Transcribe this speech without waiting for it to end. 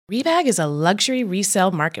Rebag is a luxury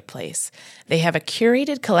resale marketplace. They have a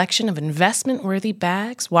curated collection of investment-worthy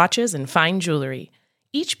bags, watches, and fine jewelry.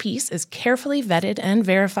 Each piece is carefully vetted and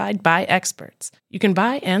verified by experts. You can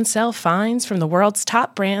buy and sell finds from the world's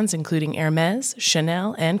top brands, including Hermes,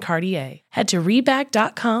 Chanel, and Cartier. Head to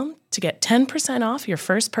Rebag.com to get 10% off your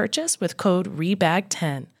first purchase with code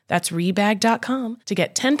REBAG10. That's Rebag.com to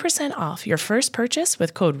get 10% off your first purchase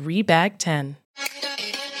with code REBAG10.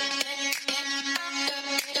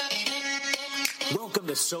 Welcome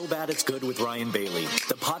to So Bad It's Good with Ryan Bailey,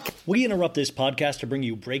 the podcast. We interrupt this podcast to bring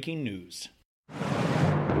you breaking news.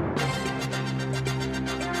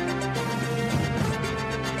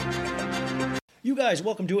 You guys,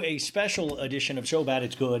 welcome to a special edition of So Bad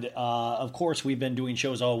It's Good. Of course, we've been doing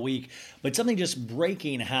shows all week, but something just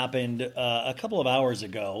breaking happened a couple of hours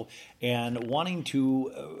ago, and wanting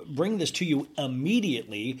to bring this to you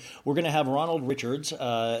immediately, we're going to have Ronald Richards,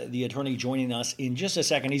 the attorney, joining us in just a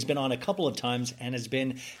second. He's been on a couple of times and has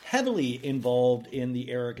been heavily involved in the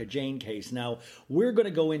Erika Jayne case. Now, we're going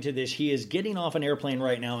to go into this. He is getting off an airplane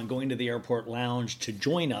right now and going to the airport lounge to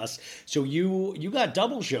join us. So you got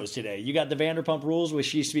double shows today. You got the Vanderpump Rules with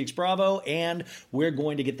She Speaks Bravo, and we're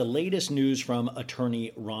going to get the latest news from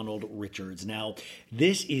attorney Ronald Richards. Now,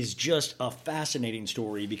 this is just a fascinating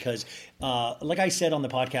story because, like I said on the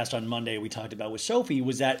podcast on Monday, we talked about with Sophie,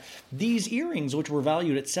 was that these earrings, which were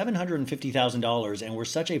valued at $750,000 and were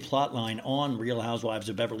such a plot line on Real Housewives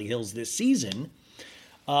of Beverly Hills this season,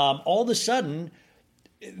 all of a sudden,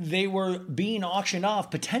 they were being auctioned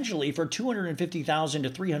off potentially for $250,000 to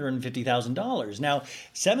 $350,000. Now,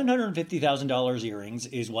 $750,000 earrings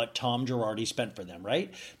is what Tom Girardi spent for them,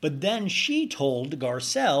 right? But then she told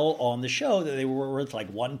Garcelle on the show that they were worth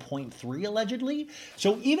like 1.3 allegedly.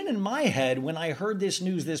 So even in my head, when I heard this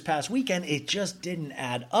news this past weekend, it just didn't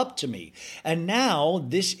add up to me. And now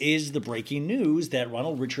this is the breaking news that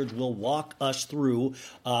Ronald Richards will walk us through.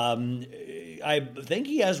 I think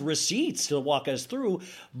he has receipts to walk us through.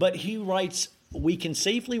 But he writes, we can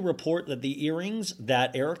safely report that the earrings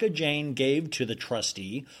that Erika Jayne gave to the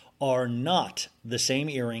trustee are not the same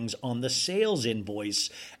earrings on the sales invoice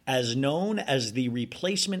as known as the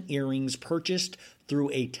replacement earrings purchased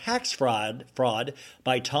through a tax fraud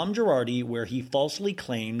by Tom Girardi, where he falsely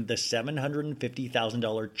claimed the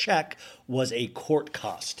 $750,000 check was a court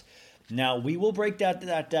cost. Now, we will break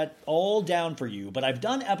that all down for you, but I've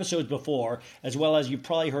done episodes before, as well as you've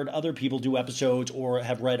probably heard other people do episodes or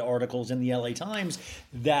have read articles in the LA Times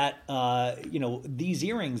that, these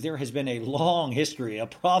earrings, there has been a long history, a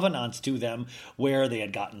provenance to them where they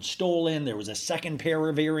had gotten stolen. There was a second pair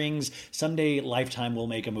of earrings. Someday Lifetime will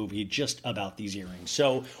make a movie just about these earrings.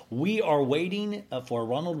 So we are waiting for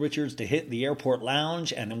Ronald Richards to hit the airport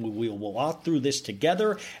lounge, and then we will walk through this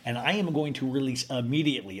together, and I am going to release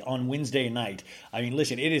immediately on Wednesday night. I mean,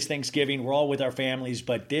 listen, it is Thanksgiving. We're all with our families,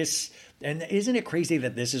 but this, and isn't it crazy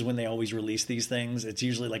that this is when they always release these things? It's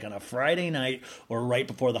usually like on a Friday night or right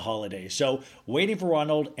before the holidays. So waiting for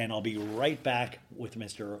Ronald, and I'll be right back with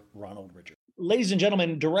Mr. Ronald Richards. Ladies and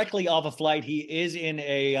gentlemen, directly off a flight, he is in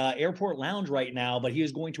a airport lounge right now, but he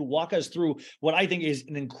is going to walk us through what I think is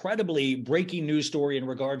an incredibly breaking news story in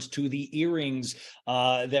regards to the earrings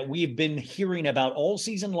that we've been hearing about all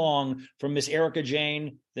season long from Miss Erika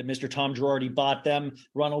Jayne, that Mr. Tom Girardi bought them.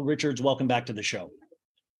 Ronald Richards, welcome back to the show.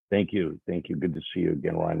 Thank you. Good to see you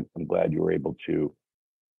again, Ryan. I'm glad you were able to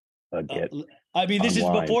get this online.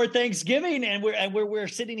 is before Thanksgiving, and we're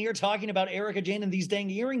sitting here talking about Erika Jayne and these dang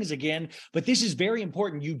earrings again. But this is very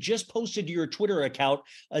important. You just posted to your Twitter account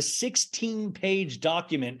a 16-page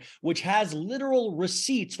document which has literal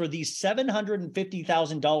receipts for these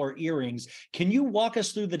 $750,000 earrings. Can you walk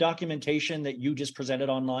us through the documentation that you just presented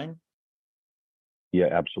online? Yeah,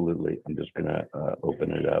 absolutely. I'm just going to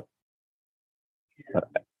open it up.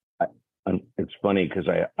 It's funny because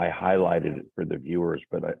I highlighted it for the viewers,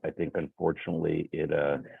 but I think unfortunately it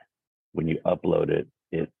when you upload it,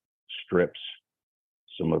 it strips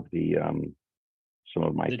some of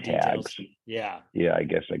my tags. Details. Yeah. I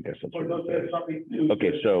guess that's what it is.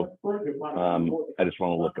 Okay, so I just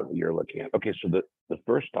want to look at what you're looking at. Okay, so the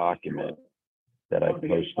first document that I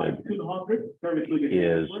posted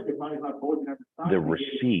is the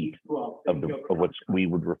receipt of what we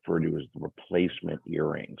would refer to as the replacement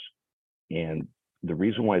earrings. And the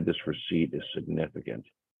reason why this receipt is significant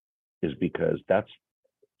is because that's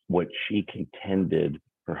what she contended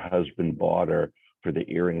her husband bought her for the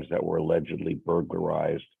earrings that were allegedly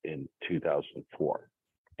burglarized in 2004.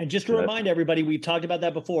 And just to remind everybody, we've talked about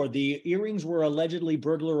that before. The earrings were allegedly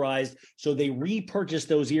burglarized, so they repurchased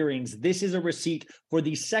those earrings. This is a receipt for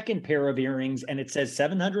the second pair of earrings, and it says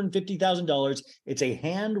 $750,000. It's a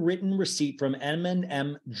handwritten receipt from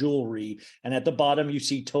M&M Jewelry, and at the bottom you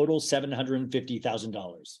see total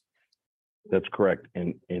 $750,000. That's correct,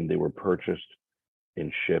 and they were purchased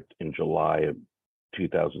and shipped in July of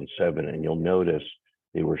 2007, and you'll notice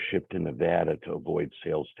they were shipped to Nevada to avoid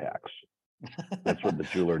sales tax. That's what the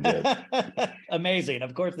jeweler did. Amazing.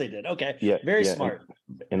 Of course they did. Okay. Yeah. Very smart.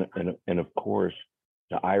 And of course,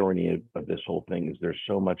 the irony of this whole thing is there's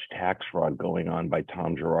so much tax fraud going on by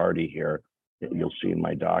Tom Girardi here that you'll see in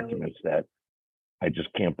my documents that I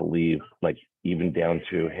just can't believe, like even down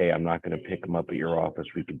to, hey, I'm not going to pick him up at your office.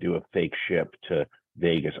 We could do a fake ship to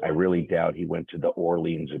Vegas. I really doubt he went to the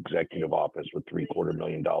Orleans executive office with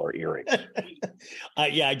 $750,000 earrings.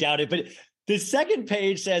 Yeah, I doubt it. But the second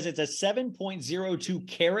page says it's a 7.02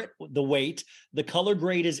 carat, the weight. The color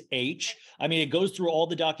grade is H. I mean, it goes through all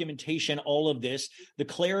the documentation, all of this. The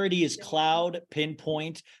clarity is cloud,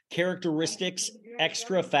 pinpoint, characteristics,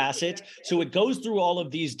 extra facet. So it goes through all of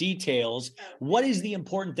these details. What is the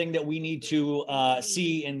important thing that we need to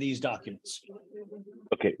see in these documents?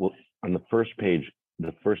 Okay, well, on the first page,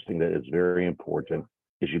 the first thing that is very important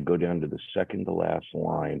is you go down to the second to last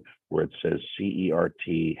line where it says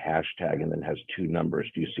CERT hashtag and then has two numbers.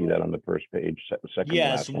 Do you see that on the first page? Second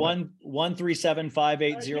yes, to last line?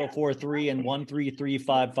 1375804 and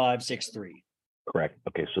 1335563. Correct.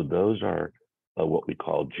 Okay, so those are what we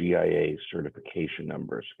call GIA certification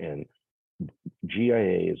numbers, and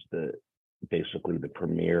GIA is basically the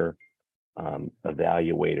premier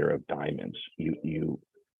evaluator of diamonds.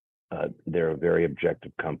 They're a very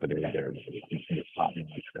objective company. They're a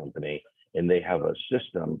top-notch company, and they have a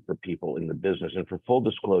system for people in the business. And for full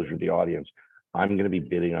disclosure, the audience, I'm going to be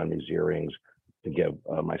bidding on these earrings to give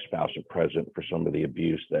my spouse a present for some of the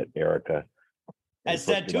abuse that Erika has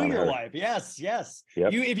said to your wife. Yes. Yep.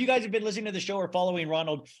 If you guys have been listening to the show or following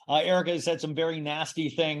Ronald, Erika has said some very nasty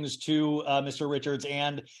things to Mr. Richards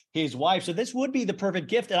and his wife. So this would be the perfect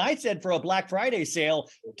gift. And I said for a Black Friday sale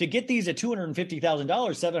to get these at $250,000,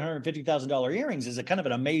 $750,000 earrings is a kind of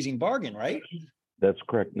an amazing bargain, right? That's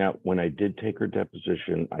correct. Now, when I did take her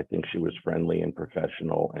deposition, I think she was friendly and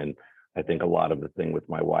professional. And I think a lot of the thing with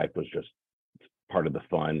my wife was just part of the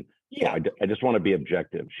fun. Yeah. So I just want to be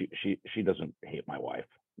objective. She doesn't hate my wife.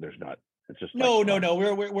 There's not. It's just no.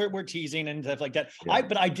 We're teasing and stuff like that. Yeah.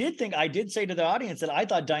 But I did say to the audience that I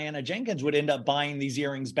thought Diana Jenkins would end up buying these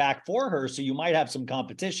earrings back for her. So you might have some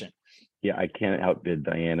competition. Yeah, I can't outbid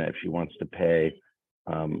Diana. If she wants to pay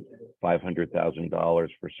 $500,000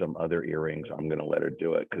 for some other earrings, I'm going to let her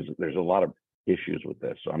do it because there's a lot of issues with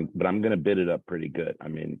this. But I'm going to bid it up pretty good. I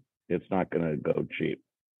mean, it's not going to go cheap.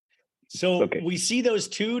 So we see those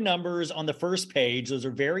two numbers on the first page. Those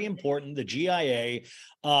are very important, the GIA.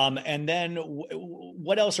 And then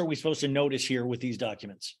what else are we supposed to notice here with these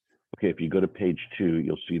documents? Okay, if you go to page 2,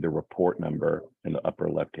 you'll see the report number in the upper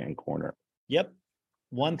left-hand corner. Yep,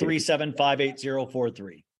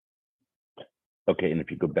 137588043. Okay, and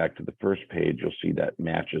if you go back to the first page, you'll see that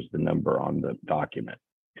matches the number on the document.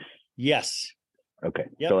 Yes. Okay,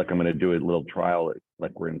 yep. So like I'm going to do a little trial,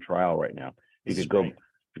 like we're in trial right now. You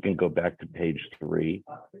can go back to page 3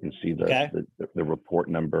 and see the report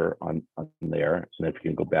number on there. And if you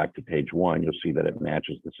can go back to page 1, you'll see that it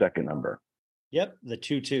matches the second number. Yep, the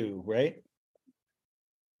 22, right?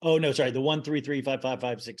 Oh no, sorry, the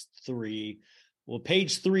 133555563. Well,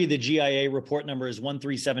 page 3, the GIA report number is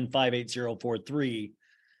 137588043.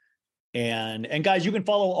 And guys, you can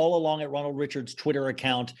follow all along at Ronald Richards' Twitter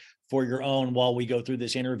account for your own while we go through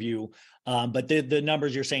this interview. But the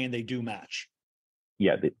numbers you're saying they do match.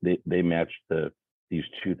 Yeah, they match these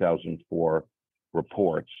 2004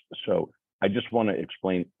 reports. So I just want to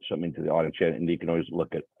explain something to the audience, and you can always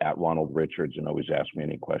look at Ronald Richards and always ask me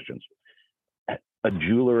any questions. A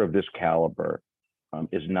jeweler of this caliber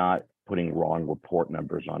is not putting wrong report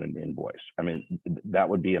numbers on an invoice. I mean, that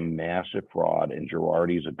would be a massive fraud, and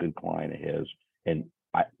Girardi's a good client of his, and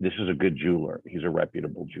this is a good jeweler. He's a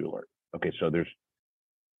reputable jeweler. Okay, so there's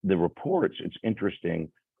the reports, it's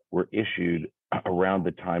interesting, were issued around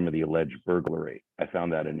the time of the alleged burglary. I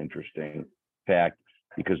found that an interesting fact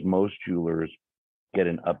because most jewelers get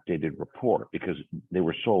an updated report because they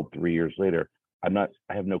were sold 3 years later. I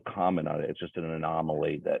have no comment on it. It's just an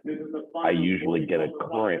anomaly that I usually get a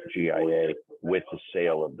current GIA with the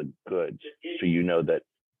sale of the goods. So you know that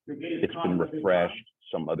it's been refreshed.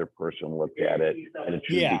 Some other person looked at it and it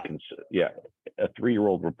should be considered. Yeah. A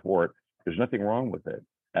 3-year-old report, there's nothing wrong with it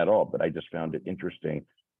at all. But I just found it interesting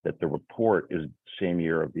that the report is the same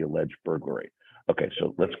year of the alleged burglary. Okay,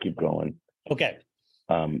 so let's keep going. Okay.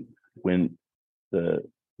 When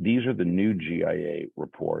these are the new GIA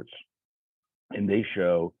reports, and they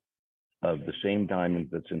show of the same diamonds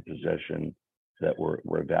that's in possession that were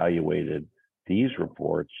evaluated, these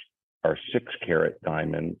reports are 6-carat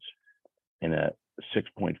diamonds in a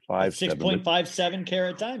 6.57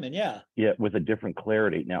 carat diamond. Yeah. Yeah, with a different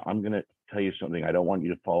clarity. Now, I'm going to tell you something. I don't want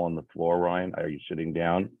you to fall on the floor, Ryan. Are you sitting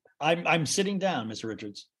down? I'm sitting down, Mr.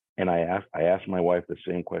 Richards. And I asked my wife the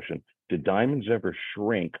same question. Do diamonds ever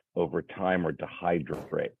shrink over time or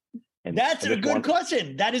dehydrate? And that's a good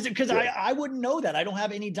question. That is because I wouldn't know that. I don't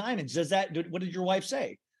have any diamonds. What did your wife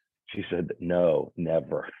say? She said, no,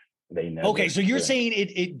 never. They never. Okay, so you're saying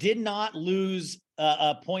it did not lose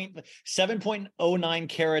a 7.09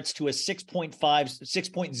 carats to a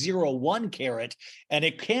 6.01 carat, and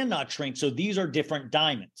it cannot shrink. So these are different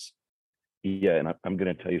diamonds. Yeah, and I'm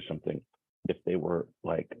going to tell you something. If they were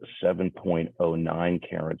like 7.09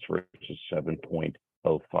 carats versus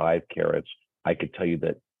 7.05 carats, I could tell you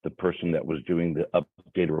that the person that was doing the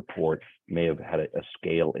updated report may have had a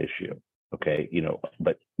scale issue. Okay,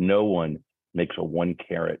 but no one makes a 1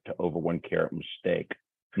 carat to over 1 carat mistake.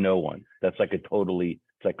 No one. That's like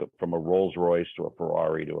from a Rolls Royce to a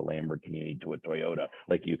Ferrari to a Lamborghini to a Toyota.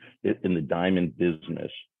 In the diamond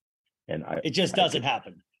business, it just doesn't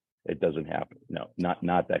happen. It doesn't happen. No,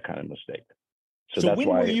 not that kind of mistake. So when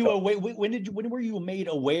were you aware? When were you made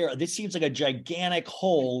aware? This seems like a gigantic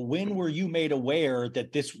hole. When were you made aware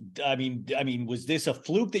that this? I mean, was this a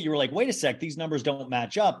fluke that you were like, wait a sec, these numbers don't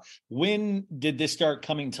match up? When did this start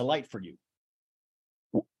coming to light for you?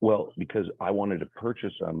 Well, because I wanted to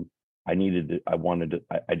purchase them, I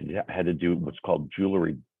had to do what's called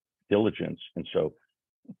jewelry diligence, and so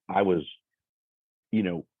I was,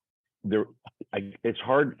 it's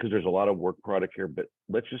hard because there's a lot of work product here, but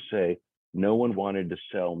let's just say no one wanted to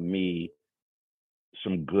sell me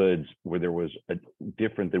some goods where there was a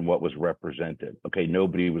different than what was represented. Okay,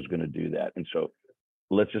 nobody was going to do that. And so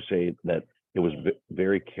let's just say that it was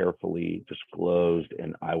very carefully disclosed,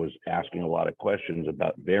 and I was asking a lot of questions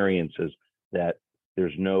about variances that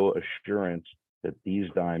there's no assurance that these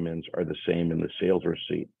diamonds are the same in the sales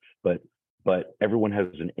receipt. But everyone has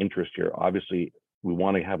an interest here. Obviously, we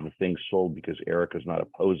want to have the thing sold because Erika's not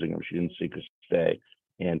opposing them. She didn't seek a stay.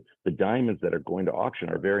 And the diamonds that are going to auction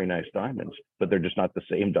are very nice diamonds, but they're just not the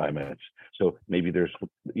same diamonds. So maybe there's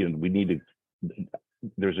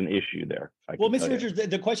an issue there. Well, Mr. Richards,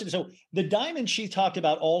 the question is, so the diamonds she talked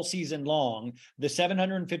about all season long, the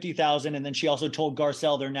 750,000, and then she also told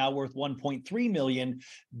Garcelle they're now worth 1.3 million.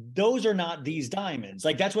 Those are not these diamonds.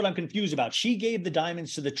 Like, that's what I'm confused about. She gave the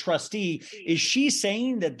diamonds to the trustee. Is she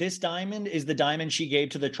saying that this diamond is the diamond she gave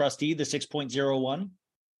to the trustee, the 6.01?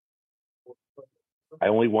 I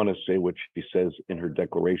only want to say what she says in her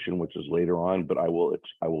declaration, which is later on, but I will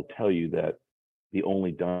tell you that the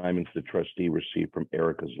only diamonds the trustee received from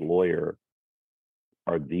Erika's lawyer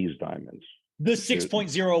are these diamonds. The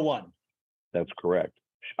 6.01. That's correct.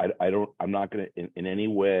 I'm not going to in any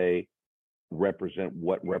way represent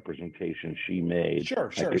what representation she made.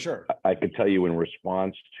 Sure. I could tell you in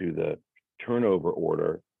response to the turnover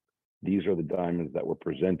order, these are the diamonds that were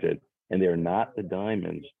presented, and they're not the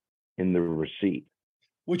diamonds in the receipt.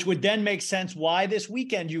 Which would then make sense why this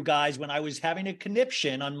weekend, you guys, when I was having a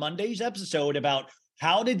conniption on Monday's episode about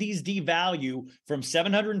how did these devalue from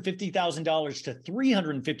 $750,000 to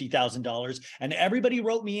 $350,000, and everybody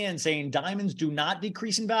wrote me in saying diamonds do not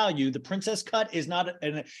decrease in value. The princess cut is not,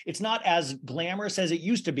 and it's not as glamorous as it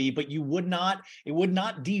used to be, but it would not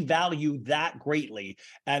devalue that greatly.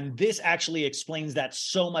 And this actually explains that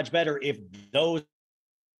so much better if those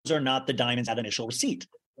are not the diamonds at initial receipt.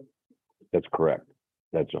 That's correct.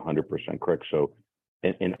 That's 100% correct. So,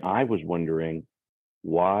 and I was wondering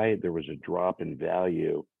why there was a drop in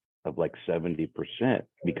value of like 70%,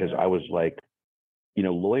 because I was like,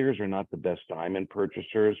 lawyers are not the best diamond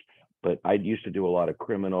purchasers, but I used to do a lot of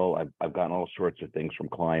criminal. I've gotten all sorts of things from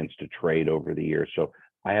clients to trade over the years. So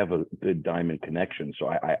I have a good diamond connection. So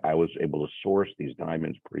I was able to source these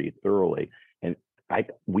diamonds pretty thoroughly. And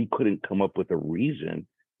we couldn't come up with a reason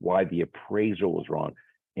why the appraisal was wrong.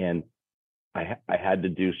 And I had to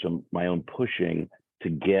do my own pushing to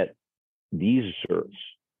get these certs,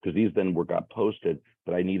 because these then got posted,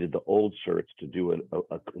 but I needed the old certs to do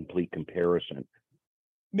a complete comparison.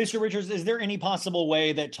 Mr. Richards, is there any possible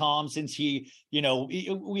way that Tom, since he,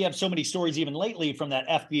 we have so many stories even lately from that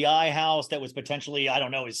FBI house that was potentially, I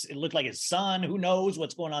don't know, it looked like his son, who knows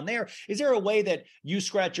what's going on there. Is there a way that you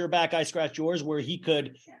scratch your back, I scratch yours, where he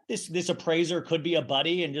could, this appraiser could be a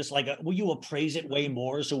buddy and just like, will you appraise it way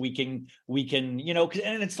more so we can,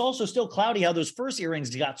 and it's also still cloudy how those first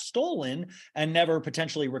earrings got stolen and never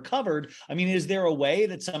potentially recovered. I mean, is there a way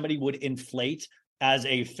that somebody would inflate as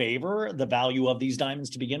a favor the value of these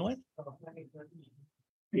diamonds to begin with? Well,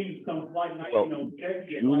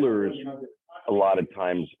 jewelers, a lot of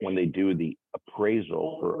times when they do the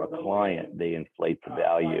appraisal for a client, they inflate the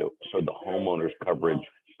value so the homeowner's coverage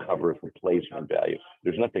covers replacement value.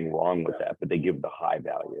 There's nothing wrong with that, but they give the high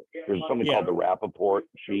value. There's something called the Rappaport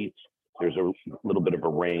sheets. There's a little bit of a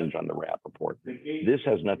range on the Rappaport. This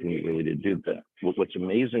has nothing really to do with that. What's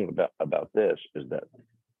amazing about this is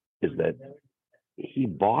that he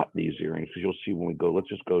bought these earrings, because you'll see when we go, let's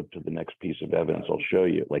just go to the next piece of evidence. I'll show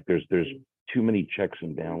you. Like there's too many checks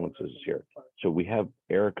and balances here. So we have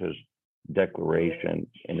Erika's declaration,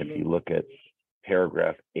 and if you look at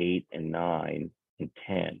paragraph 8 and 9 and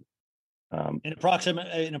 10. In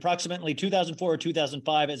approximately 2004 or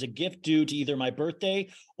 2005, as a gift due to either my birthday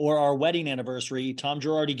or our wedding anniversary, Tom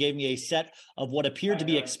Girardi gave me a set of what appeared to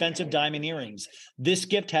be expensive diamond earrings. This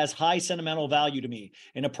gift has high sentimental value to me.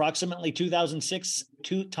 In approximately 2006,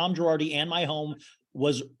 Tom Girardi and my home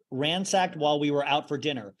was ransacked while we were out for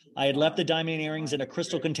dinner. I had left the diamond earrings in a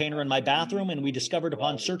crystal container in my bathroom, and we discovered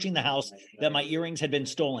upon searching the house that my earrings had been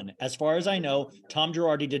stolen. As far as I know, Tom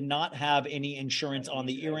Girardi did not have any insurance on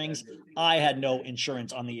the earrings. I had no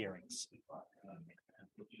insurance on the earrings.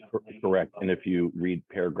 Correct. And if you read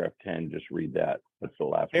paragraph 10, just read that. That's the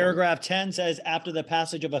last Paragraph one. 10 says, after the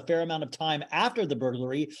passage of a fair amount of time after the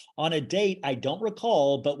burglary, on a date I don't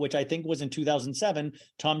recall, but which I think was in 2007,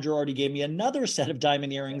 Tom Girardi gave me another set of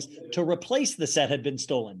diamond earrings to replace the set had been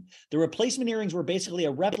stolen. The replacement earrings were basically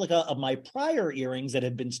a replica of my prior earrings that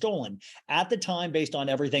had been stolen. At the time, based on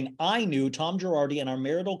everything I knew, Tom Girardi and our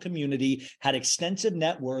marital community had extensive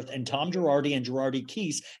net worth, and Tom Girardi and Girardi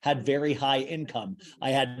Keese had very high income.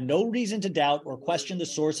 I had no reason to doubt or question the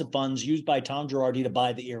source of funds used by Tom Girardi to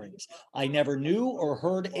buy the earrings. I never knew or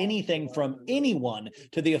heard anything from anyone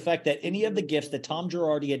to the effect that any of the gifts that Tom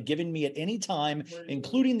Girardi had given me at any time,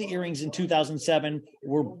 including the earrings in 2007,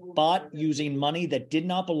 were bought using money that did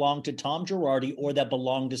not belong to Tom Girardi or that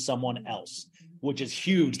belonged to someone else, which is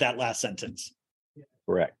huge, that last sentence.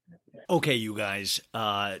 Correct. Okay, you guys,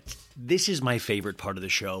 this is my favorite part of the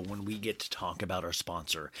show when we get to talk about our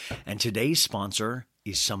sponsor. And today's sponsor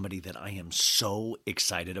is somebody that I am so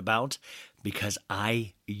excited about because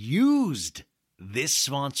I used this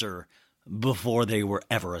sponsor before they were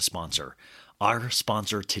ever a sponsor. Our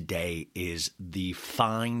sponsor today is the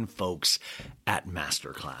fine folks at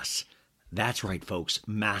Masterclass. That's right, folks,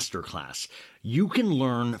 Masterclass. You can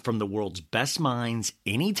learn from the world's best minds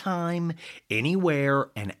anytime, anywhere,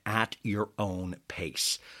 and at your own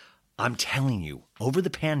pace. I'm telling you, over the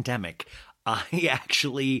pandemic, I'm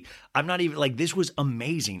not even like, this was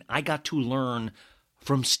amazing. I got to learn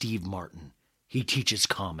from Steve Martin. He teaches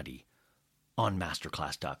comedy on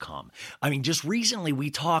masterclass.com. I mean, just recently we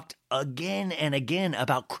talked again and again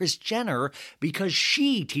about Kris Jenner because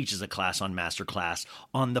she teaches a class on Masterclass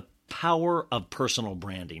on the power of personal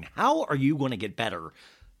branding. How are you going to get better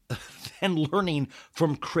than learning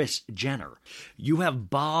from Kris Jenner? You have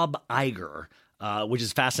Bob Iger, which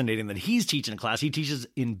is fascinating that he's teaching a class. He teaches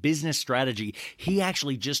in business strategy. He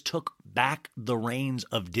actually just took back the reins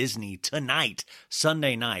of Disney tonight,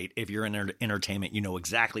 Sunday night. If you're in entertainment, you know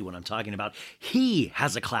exactly what I'm talking about. He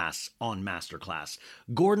has a class on Masterclass.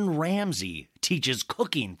 Gordon Ramsay teaches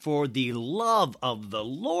cooking for the love of the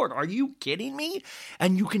Lord. Are you kidding me?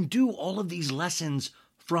 And you can do all of these lessons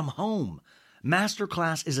from home.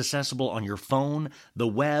 Masterclass is accessible on your phone, the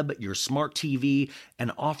web, your smart TV,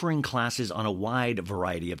 and offering classes on a wide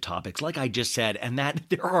variety of topics, like I just said, and that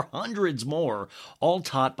there are hundreds more, all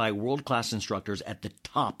taught by world-class instructors at the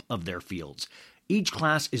top of their fields. Each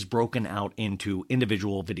class is broken out into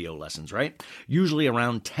individual video lessons, right? Usually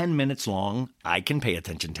around 10 minutes long. I can pay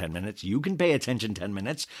attention 10 minutes. You can pay attention 10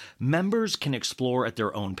 minutes. Members can explore at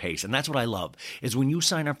their own pace. And that's what I love, is when you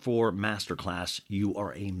sign up for Masterclass, you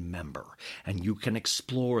are a member and you can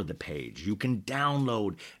explore the page. You can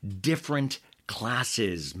download different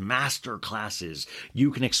classes, master classes.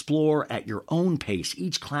 You can explore at your own pace.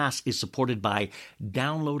 Each class is supported by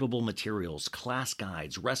downloadable materials, class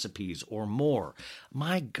guides, recipes, or more.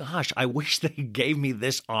 My gosh, I wish they gave me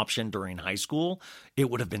this option during high school. It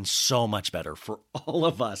would have been so much better for all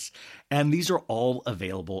of us. And these are all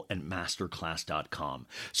available at masterclass.com.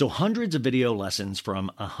 So hundreds of video lessons from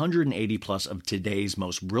 180 plus of today's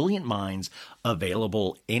most brilliant minds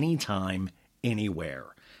available anytime, anywhere.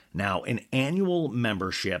 Now, an annual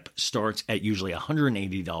membership starts at usually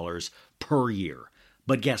 $180 per year.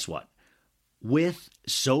 But guess what? With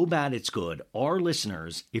So Bad It's Good, our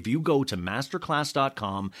listeners, if you go to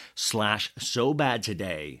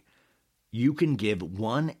masterclass.com/sobadtoday, you can give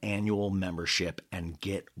one annual membership and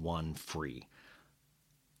get one free.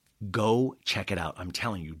 Go check it out. I'm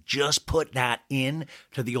telling you, just put that in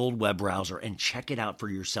to the old web browser and check it out for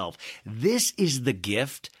yourself. This is the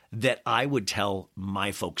gift that I would tell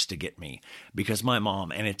my folks to get me, because my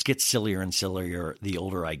mom, and it gets sillier and sillier the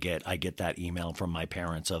older I get that email from my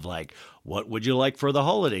parents of like, what would you like for the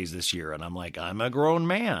holidays this year? And I'm like, I'm a grown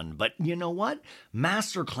man. But you know what?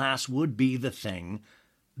 Masterclass would be the thing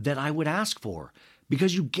that I would ask for,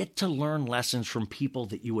 because you get to learn lessons from people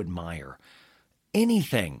that you admire.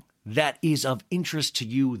 Anything that is of interest to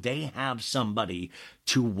you, they have somebody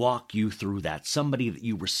to walk you through that, somebody that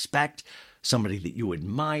you respect, somebody that you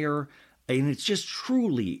admire. And it's just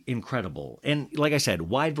truly incredible. And like I said,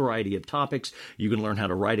 wide variety of topics. You can learn how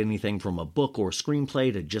to write anything from a book or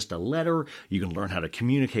screenplay to just a letter. You can learn how to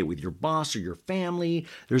communicate with your boss or your family.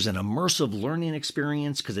 There's an immersive learning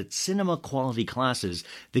experience because it's cinema quality classes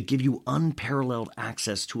that give you unparalleled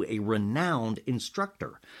access to a renowned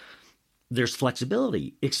instructor. There's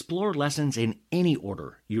flexibility. Explore lessons in any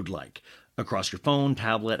order you'd like, across your phone,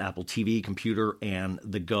 tablet, Apple TV, computer, and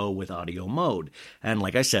the Go with audio mode. And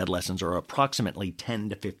like I said, lessons are approximately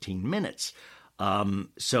 10 to 15 minutes.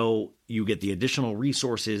 So you get the additional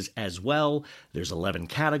resources as well. There's 11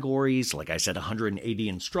 categories, like I said, 180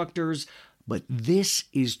 instructors. But this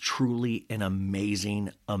is truly an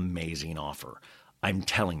amazing, amazing offer. I'm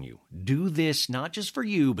telling you, do this not just for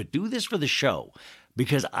you, but do this for the show.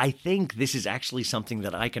 Because I think this is actually something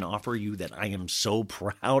that I can offer you that I am so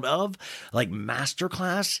proud of. Like,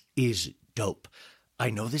 Masterclass is dope. I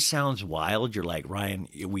know this sounds wild. You're like, Ryan,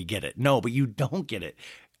 we get it. No, but you don't get it.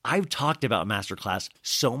 I've talked about Masterclass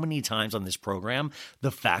so many times on this program. The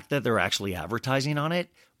fact that they're actually advertising on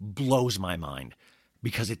it blows my mind,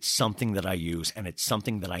 because it's something that I use and it's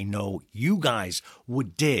something that I know you guys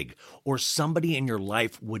would dig, or somebody in your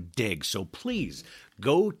life would dig. So please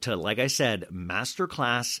go to, like I said,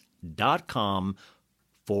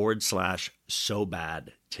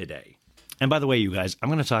 masterclass.com/so-bad today. And by the way, you guys, I'm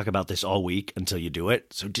going to talk about this all week until you do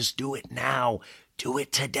it. So just do it now. Do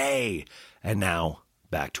it today. And now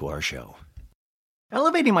back to our show.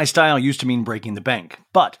 Elevating my style used to mean breaking the bank,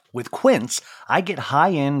 but with Quince, I get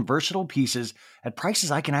high-end, versatile pieces at prices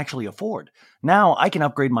I can actually afford. Now I can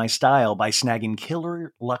upgrade my style by snagging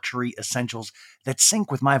killer luxury essentials that sync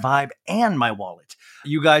with my vibe and my wallet.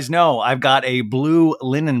 You guys know I've got a blue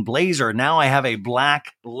linen blazer. Now I have a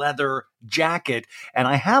black leather jacket, and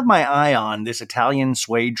I have my eye on this Italian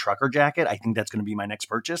suede trucker jacket. I think that's going to be my next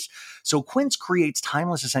purchase. So Quince creates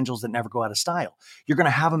timeless essentials that never go out of style. You're going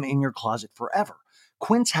to have them in your closet forever.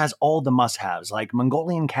 Quince has all the must-haves, like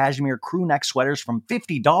Mongolian cashmere crew neck sweaters from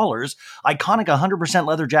 $50, iconic 100%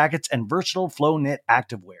 leather jackets, and versatile flow knit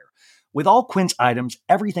activewear. With all Quince items,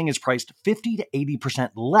 everything is priced 50 to 80%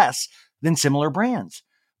 less than similar brands.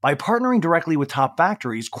 By partnering directly with top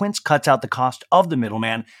factories, Quince cuts out the cost of the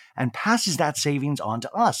middleman and passes that savings on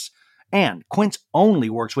to us. And Quince only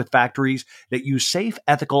works with factories that use safe,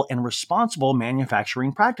 ethical, and responsible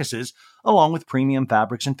manufacturing practices, along with premium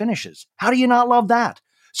fabrics and finishes. How do you not love that?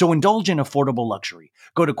 So indulge in affordable luxury.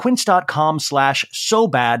 Go to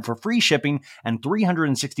quince.com/so-bad for free shipping and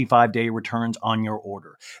 365-day returns on your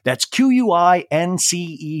order. That's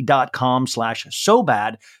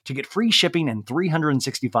QUINCE.com/so-bad to get free shipping and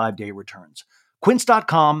 365-day returns.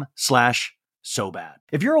 Quince.com/so-bad.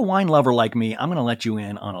 If you're a wine lover like me, I'm going to let you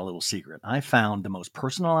in on a little secret. I found the most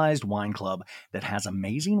personalized wine club that has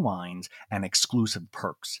amazing wines and exclusive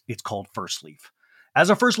perks. It's called First Leaf. As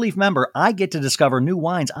a First Leaf member, I get to discover new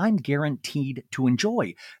wines I'm guaranteed to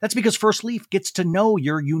enjoy. That's because First Leaf gets to know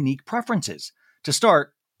your unique preferences. To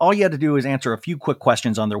start, all you have to do is answer a few quick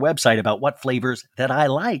questions on their website about what flavors that I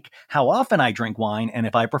like, how often I drink wine, and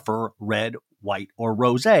if I prefer red, white, or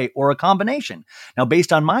rosé, or a combination. Now,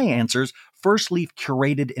 based on my answers, First Leaf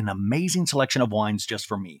curated an amazing selection of wines just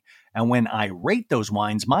for me. And when I rate those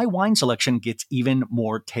wines, my wine selection gets even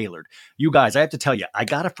more tailored. You guys, I have to tell you, I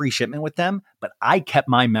got a free shipment with them, but I kept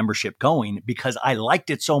my membership going because I liked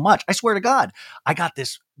it so much. I swear to God, I got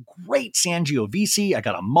this great Sangiovese. I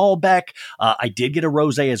got a Malbec. I did get a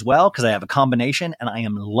rosé as well because I have a combination and I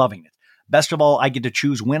am loving it. Best of all, I get to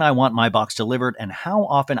choose when I want my box delivered and how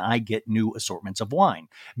often I get new assortments of wine.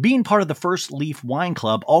 Being part of the First Leaf Wine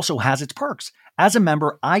Club also has its perks. As a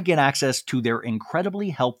member, I get access to their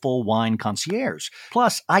incredibly helpful wine concierge.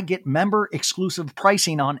 Plus, I get member-exclusive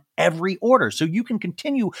pricing on every order, so you can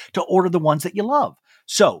continue to order the ones that you love.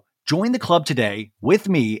 So, join the club today with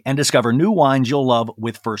me and discover new wines you'll love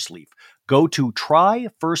with First Leaf. Go to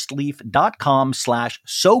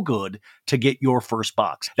tryfirstleaf.com/so-good to get your first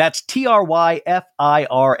box. That's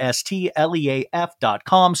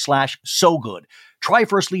tryfirstleaf.com/so-good.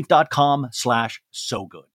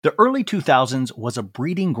 Tryfirstleaf.com/so-good. The early 2000s was a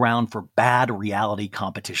breeding ground for bad reality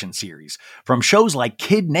competition series. From shows like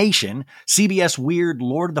Kid Nation, CBS' weird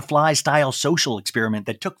Lord of the Flies style social experiment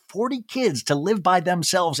that took 40 kids to live by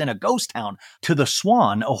themselves in a ghost town, to The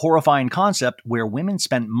Swan, a horrifying concept where women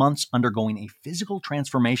spent months undergoing a physical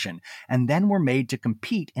transformation and then were made to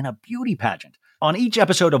compete in a beauty pageant. On each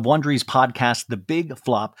episode of Wondery's podcast, The Big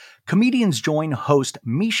Flop, comedians join host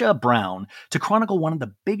Misha Brown to chronicle one of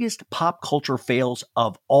the biggest pop culture fails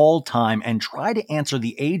of all time and try to answer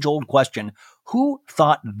the age-old question, who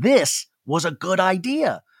thought this was a good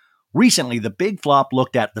idea? Recently, The Big Flop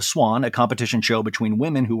looked at The Swan, a competition show between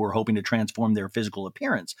women who were hoping to transform their physical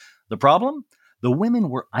appearance. The problem? The women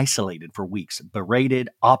were isolated for weeks, berated,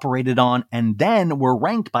 operated on, and then were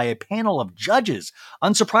ranked by a panel of judges.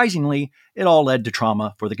 Unsurprisingly, it all led to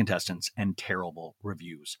trauma for the contestants and terrible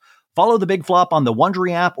reviews. Follow The Big Flop on the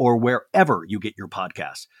Wondery app or wherever you get your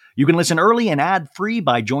podcasts. You can listen early and ad-free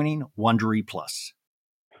by joining Wondery Plus.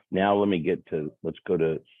 Now let's go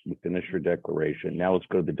to, you finish your declaration. Now let's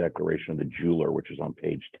go to the declaration of the jeweler, which is on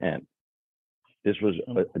page 10. This was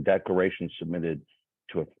a declaration submitted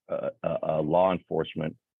to a law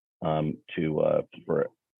enforcement for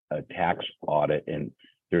a tax audit, and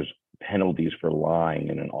there's penalties for lying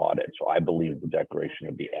in an audit. So I believe the declaration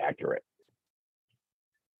would be accurate.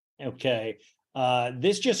 Okay.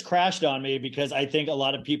 This just crashed on me because I think a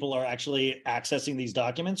lot of people are actually accessing these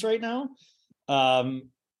documents right now. Oh,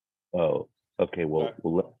 okay. Well,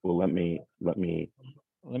 let me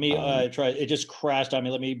try. It just crashed on me.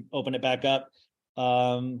 Let me open it back up.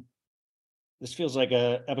 This feels like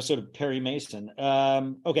a episode of Perry Mason.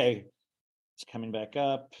 Okay, it's coming back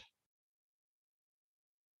up.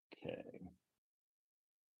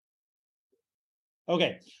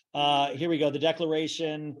 Okay. Here we go. The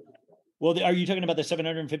declaration. Well, are you talking about the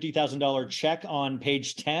 $750,000 check on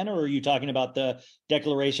page 10, or are you talking about the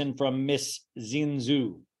declaration from Miss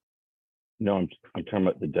Zinzu? No, I'm talking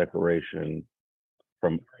about the declaration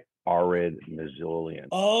from Arid Mizilian.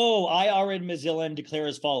 Oh, I, Arid Mizilian, declare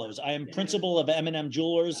as follows. I am principal of M&M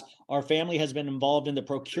Jewelers. Our family has been involved in the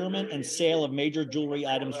procurement and sale of major jewelry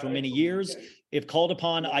items for many years. If called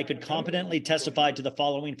upon, I could competently testify to the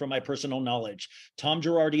following from my personal knowledge. Tom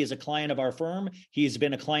Girardi is a client of our firm. He has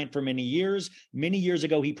been a client for many years. Many years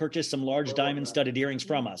ago, he purchased some large diamond-studded earrings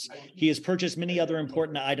from us. He has purchased many other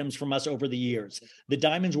important items from us over the years. The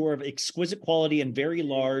diamonds were of exquisite quality and very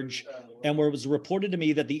large, and it was reported to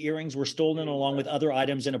me that the earrings were stolen along with other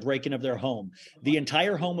items in a break-in of their home. The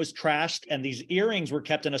entire home was trashed, and these earrings were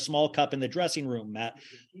kept in a small cup in the dressing room, Matt.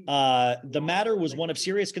 The matter was one of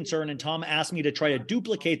serious concern, and Tom asked me to try to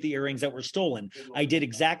duplicate the earrings that were stolen. I did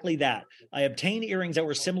exactly that. I obtained earrings that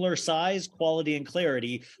were similar size, quality, and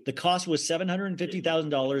clarity. The cost was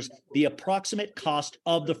 $750,000, the approximate cost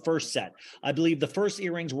of the first set. I believe the first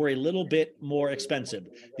earrings were a little bit more expensive.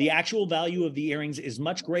 The actual value of the earrings is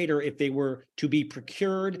much greater if they were to be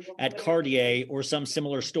procured at Cartier or some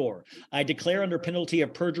similar store. I declare under penalty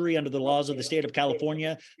of perjury under the laws of the state of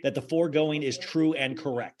California that the foregoing is true and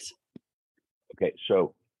correct. Okay,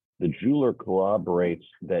 so the jeweler corroborates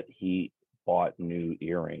that he bought new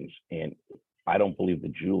earrings, and I don't believe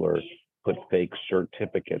the jeweler put fake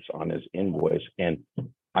certificates on his invoice. And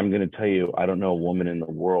I'm going to tell you, I don't know a woman in the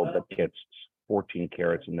world that gets 14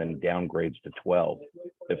 carats and then downgrades to 12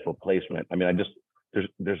 if replacement. I mean,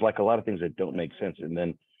 there's like a lot of things that don't make sense. And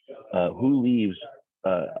then who leaves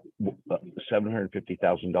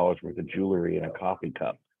 $750,000 worth of jewelry in a coffee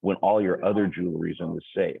cup when all your other jewelry is in the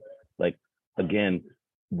safe? Like, again,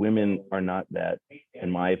 women are not that, in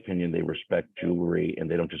my opinion, they respect jewelry and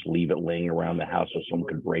they don't just leave it laying around the house so someone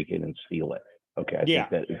could break it and steal it. Okay, I think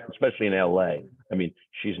that, especially in LA, I mean,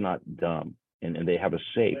 she's not dumb, and they have a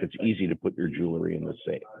safe. It's easy to put your jewelry in the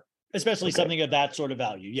safe. Especially something of that sort of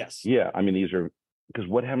value, yes. Yeah, I mean, these are because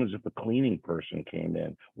what happens if a cleaning person came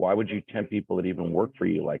in? Why would you tempt people that even work for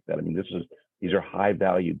you like that? I mean, these are high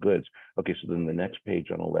value goods. Okay, so then the next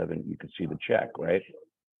page on 11, you can see the check, right?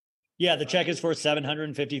 Yeah, the check is for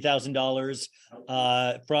 $750,000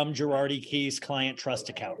 from Girardi Key's client trust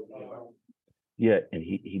account. Yeah, and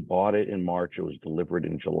he bought it in March. It was delivered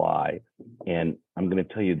in July. And I'm going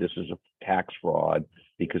to tell you, this is a tax fraud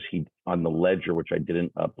because he, on the ledger, which I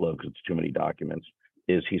didn't upload because it's too many documents,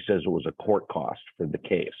 is he says it was a court cost for the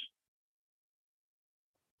case.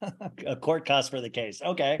 A court cost for the case.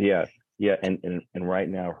 Okay. Yeah. And right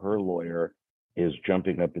now her lawyer is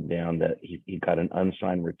jumping up and down that he got an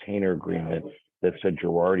unsigned retainer agreement that said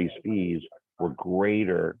Girardi's fees were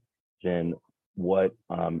greater than what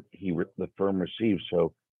the firm received.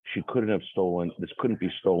 So she couldn't have stolen, this couldn't be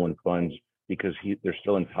stolen funds because they're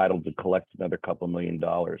still entitled to collect another couple $1 million.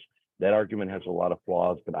 That argument has a lot of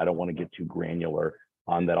flaws, but I don't want to get too granular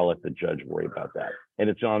on that. I'll let the judge worry about that. And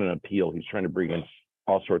it's on an appeal. He's trying to bring in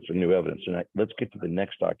all sorts of new evidence. And let's get to the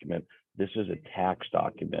next document. This is a tax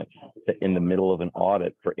document in the middle of an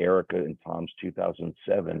audit for Erika and Tom's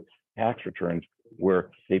 2007 tax returns, where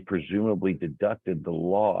they presumably deducted the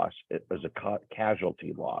loss as a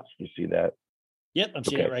casualty loss. You see that? Yep, I'm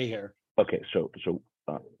seeing it right here. Okay, so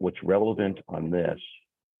what's relevant on this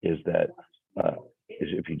is that is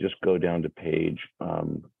if you just go down to page, let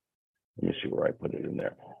me see where I put it in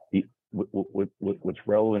there. What's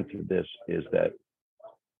relevant to this is that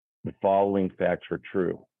the following facts are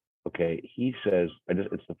true. Okay, he says,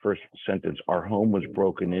 it's the first sentence, our home was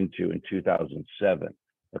broken into in 2007.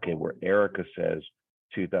 Okay, where Erika says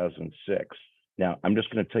 2006. Now, I'm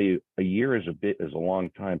just going to tell you, a year is a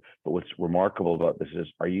long time, but what's remarkable about this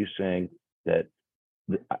is, are you saying that,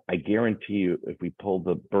 I guarantee you, if we pull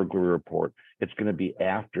the burglary report, it's going to be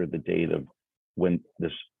after the date of when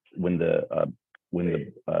the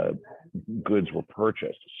goods were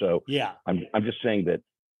purchased. So yeah, I'm just saying that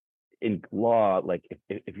in law, like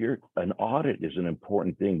if you're an audit is an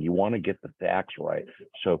important thing, you want to get the facts right.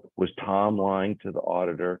 So was Tom lying to the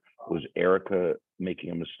auditor? Was Erika making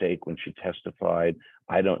a mistake when she testified?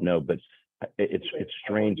 I don't know, but it's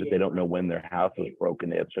strange that they don't know when their house was broken.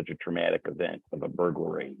 They had such a traumatic event of a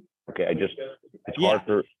burglary. Okay, it's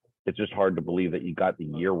just hard to believe that you got the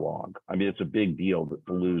year wrong. I mean, it's a big deal to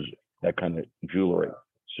lose that kind of jewelry.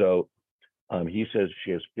 So he says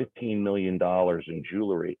she has $15 million in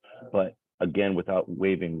jewelry, but again, without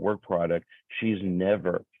waiving work product, she's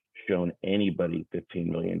never shown anybody $15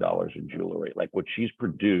 million in jewelry. Like what she's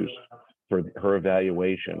produced for her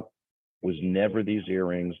evaluation was never these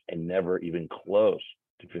earrings and never even close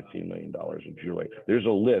to $15 million in jewelry. There's a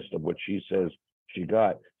list of what she says she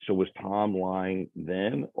got. So was Tom lying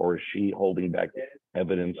then, or is she holding back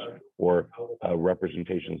evidence or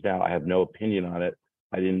representations now? I have no opinion on it.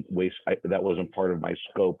 I didn't waste, that wasn't part of my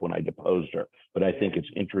scope when I deposed her, but I think it's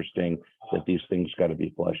interesting that these things got to be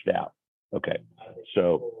flushed out. Okay,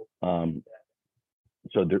 so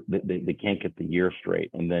they can't get the year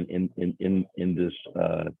straight, and then in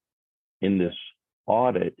this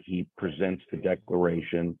audit, he presents the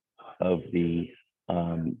declaration of the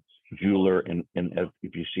jeweler, and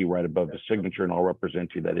if you see right above the signature, and I'll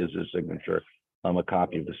represent you, that is his signature, a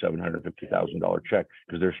copy of the $750,000 check,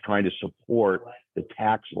 because they're trying to support the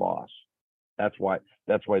tax loss. That's why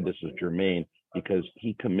this is germane, because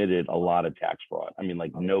he committed a lot of tax fraud. I mean,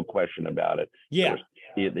 like, no question about it. Yeah.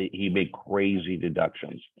 He made crazy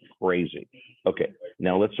deductions, crazy. Okay,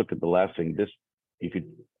 now let's look at the last thing. This, you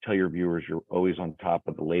could tell your viewers you're always on top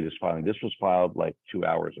of the latest filing. This was filed like 2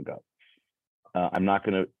 hours ago. I'm not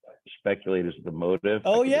going to speculate as to the motive.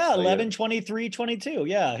 Oh yeah, 11/23/22.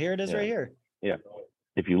 Yeah, here it is, right here. Yeah.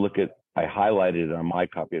 If you look at, I highlighted it on my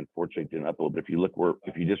copy, unfortunately it didn't upload, but if you look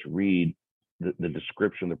if you just read the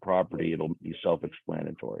description of the property, it'll be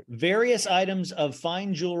self-explanatory. Various items of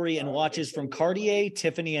fine jewelry and watches from Cartier,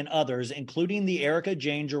 Tiffany, and others, including the Erika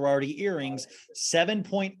Jayne Girardi earrings,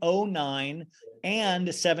 7.09 and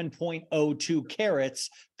 7.02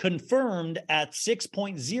 carats, confirmed at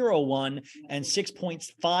 6.01 and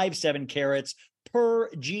 6.57 carats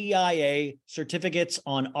per GIA certificates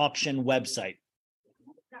on auction website.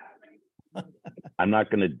 I'm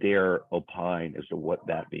not going to dare opine as to what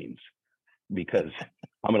that means, because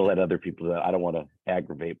I'm going to let other people know. I don't want to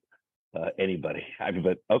aggravate anybody.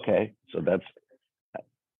 But okay, so that's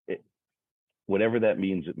it. Whatever that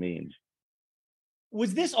means, it means.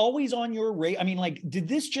 Was this always on your radar? I mean, like, did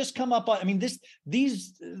this just come up? I mean, the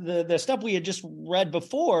stuff we had just read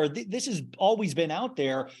before, this has always been out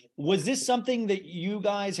there. Was this something that you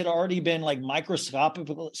guys had already been like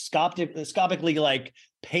microscopically like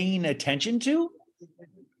paying attention to?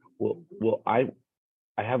 Well,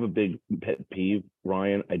 I have a big pet peeve,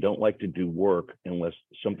 Ryan. I don't like to do work unless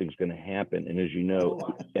something's going to happen. And as you know,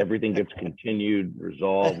 everything gets continued,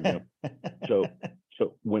 resolved. So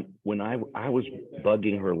when I was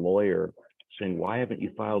bugging her lawyer, saying, "Why haven't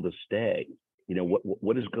you filed a stay?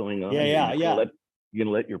 What is going on? You're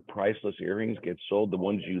gonna let your priceless earrings get sold, the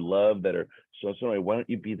ones you love that are so. Why don't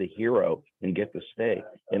you be the hero and get the stay?"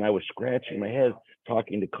 And I was scratching my head,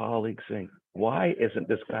 talking to colleagues, saying, "Why isn't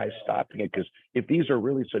this guy stopping it? Because if these are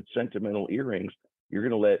really such sentimental earrings, you're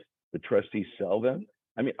gonna let the trustees sell them."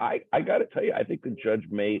 I mean, I got to tell you, I think the judge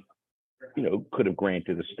could have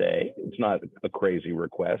granted a stay. It's not a crazy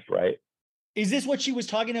request, right? Is this what she was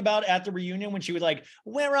talking about at the reunion when she was like,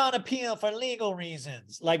 "We're on appeal for legal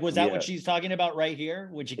reasons"? Like, was that what she's talking about right here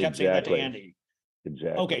when she kept saying that to Andy?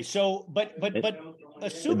 Exactly. Okay, so but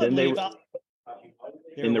assumably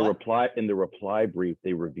in the reply brief,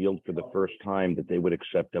 they revealed for the first time that they would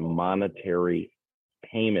accept a monetary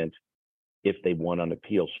payment if they won on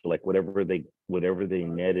appeal. So like whatever they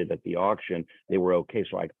netted at the auction, they were okay.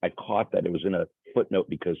 So I caught that. It was in a footnote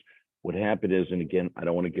because what happened is, and again, I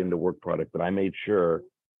don't want to get into work product, but I made sure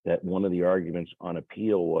that one of the arguments on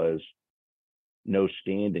appeal was no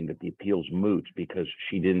standing, that the appeal's moot because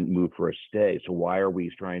she didn't move for a stay. So why are we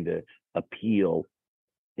trying to appeal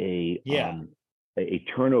a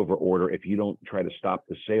turnover order if you don't try to stop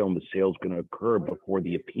the sale and the sale's going to occur before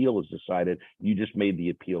the appeal is decided? You just made the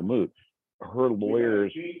appeal moot. Her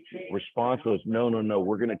lawyer's response was, no,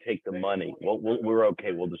 we're going to take the money. Well, we're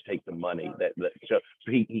okay. We'll just take the money. So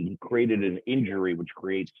he created an injury, which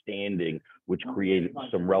creates standing, which created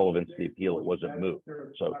some relevance to the appeal. It wasn't moot.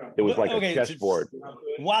 So it was like a chessboard.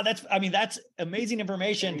 Wow. That's amazing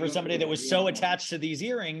information for somebody that was so attached to these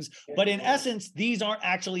earrings. But in essence, these aren't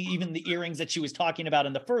actually even the earrings that she was talking about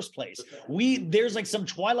in the first place. There's like some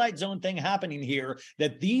Twilight Zone thing happening here,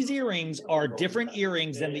 that these earrings are different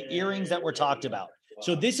earrings than the earrings that were talked about.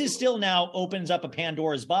 So this is still now opens up a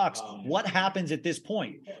Pandora's box. What happens at this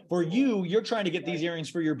point? For you're trying to get these earrings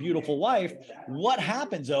for your beautiful wife. What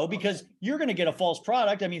happens though? Because you're going to get a false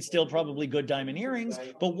product. I mean, still probably good diamond earrings,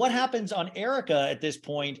 but what happens on Erika at this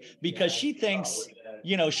point? Because she thinks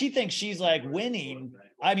she's like winning.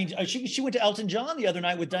 I mean, she went to Elton John the other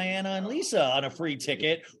night with Diana and Lisa on a free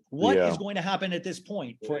ticket. What is going to happen at this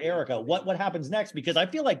point for Erika? What happens next? Because I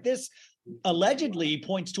feel like this allegedly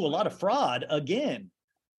points to a lot of fraud again.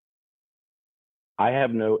 I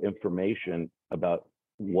have no information about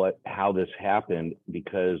how this happened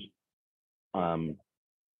because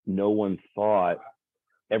no one thought.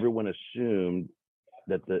 Everyone assumed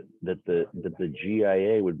that the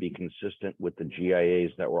GIA would be consistent with the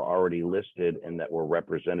GIAs that were already listed and that were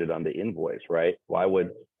represented on the invoice, right? Why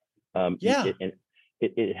would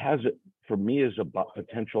it has, for me as a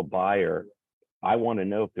potential buyer, I want to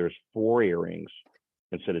know if there's 4 earrings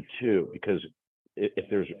instead of 2, because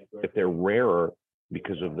if they're rarer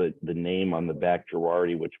because of the name on the back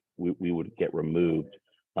Girardi, which we would get removed,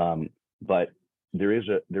 but there is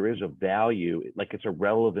a value, like it's a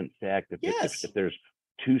relevant fact if there's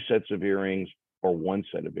 2 sets of earrings or 1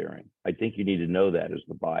 set of earrings. I think you need to know that as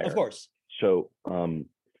the buyer, of course. So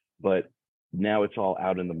but now it's all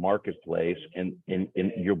out in the marketplace, and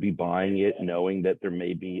you'll be buying it knowing that there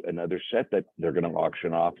may be another set that they're going to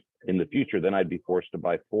auction off in the future. Then I'd be forced to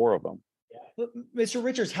buy 4 of them. Mr.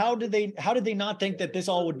 Richards, how did they not think that this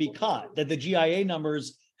all would be caught, that the GIA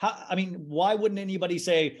numbers? Why wouldn't anybody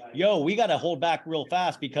say, "Yo, we got to hold back real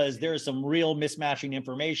fast because there's some real mismatching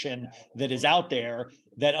information that is out there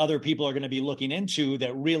that other people are going to be looking into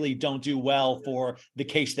that really don't do well for the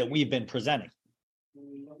case that we've been presenting"?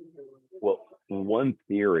 Well, one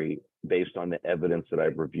theory based on the evidence that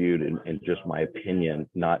I've reviewed and just my opinion,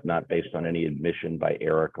 not based on any admission by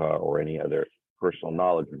Erika or any other personal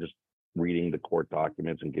knowledge, but just reading the court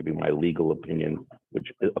documents and giving my legal opinion,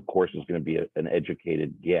 which of course is going to be an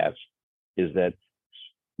educated guess, is that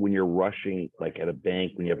when you're rushing, like at a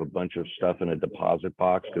bank, when you have a bunch of stuff in a deposit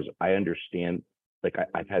box, because I understand, like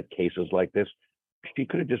I've had cases like this, she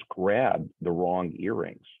could have just grabbed the wrong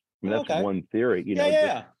earrings. I mean, that's one theory,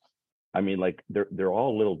 I mean, like they're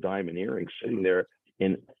all little diamond earrings sitting there.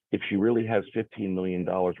 And if she really has $15 million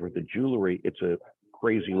worth of jewelry, it's a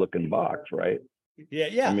crazy looking box, right?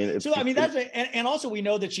 Yeah. I mean, that's and also we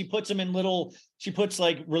know that she puts them in she puts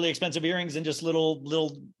like really expensive earrings in just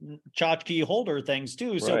little tchotchke holder things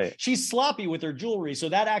too. So she's sloppy with her jewelry. So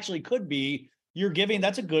that actually could be,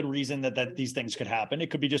 that's a good reason that these things could happen.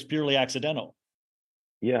 It could be just purely accidental.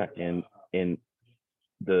 Yeah. And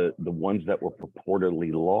the ones that were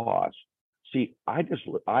purportedly lost. See, I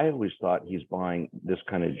always thought he's buying this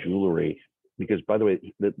kind of jewelry because, by the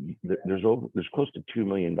way, there's close to $2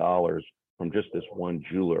 million from just this one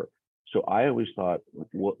jeweler. So I always thought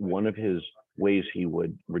one of his ways he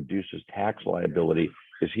would reduce his tax liability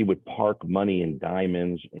is he would park money in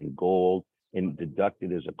diamonds and gold and deduct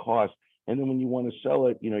it as a cost. And then when you want to sell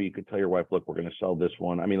it, you could tell your wife, look, we're going to sell this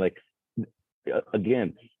one. I mean, like,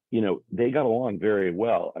 again, they got along very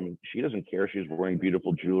well. I mean, she doesn't care. She's wearing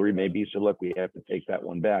beautiful jewelry. Maybe he said, look, we have to take that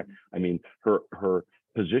one back. I mean, her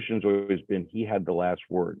position's always been he had the last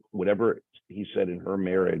word. Whatever he said in her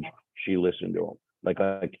marriage, she listened to him. Like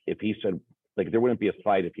if he said, like, there wouldn't be a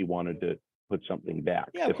fight if he wanted to put something back.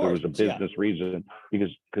 Yeah, if there was a business reason,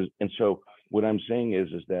 and so what I'm saying is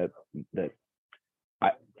that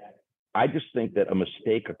I just think that a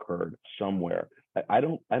mistake occurred somewhere. I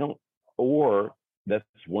don't, or that's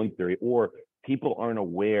one theory, or people aren't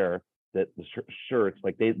aware that the shirts,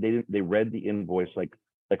 like they read the invoice, like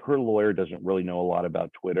her lawyer doesn't really know a lot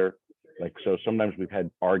about Twitter. Like, so sometimes we've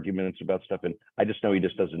had arguments about stuff, and I just know he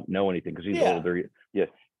just doesn't know anything because he's older. Yeah.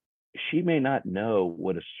 She may not know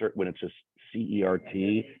what when it's a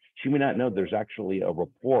CERT, she may not know there's actually a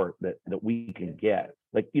report that we can get.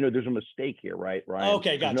 Like, there's a mistake here, right? Ryan?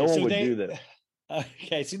 Okay, gotcha. No one would do this.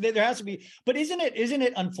 Okay, so there has to be, but isn't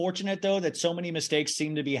it unfortunate though that so many mistakes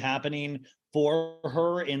seem to be happening for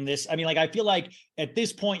her in this? I mean, like, I feel like at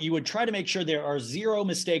this point you would try to make sure there are zero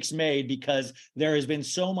mistakes made because there has been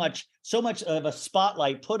so much of a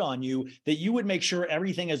spotlight put on you that you would make sure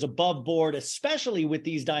everything is above board, especially with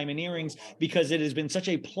these diamond earrings, because it has been such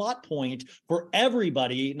a plot point for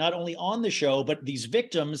everybody, not only on the show, but these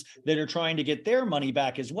victims that are trying to get their money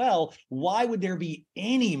back as well. Why would there be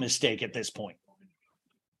any mistake at this point?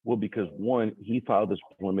 Well, because one, he filed this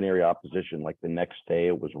preliminary opposition like the next day.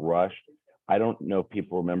 It was rushed. I don't know if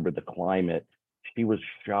people remember the climate. She was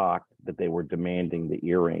shocked that they were demanding the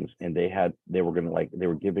earrings, and they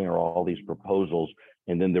were giving her all these proposals,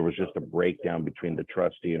 and then there was just a breakdown between the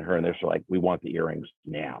trustee and her, and they're so like, we want the earrings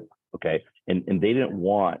now. Okay. And they didn't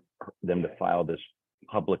want them to file this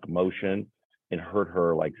public motion and hurt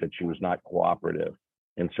her, like that she was not cooperative.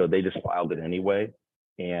 And so they just filed it anyway.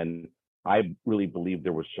 And I really believe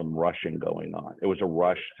there was some rushing going on. It was a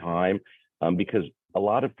rush time because a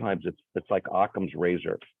lot of times it's like Occam's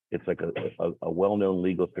razor. It's like a well-known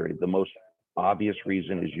legal theory. The most obvious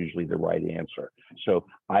reason is usually the right answer. So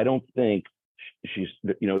I don't think she's,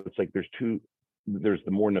 it's like there's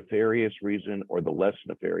the more nefarious reason or the less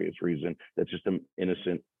nefarious reason. That's just an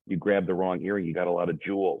innocent, you grab the wrong earring, you got a lot of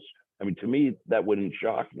jewels. I mean, to me, that wouldn't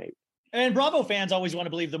shock me. And Bravo fans always want to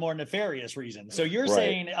believe the more nefarious reason. So you're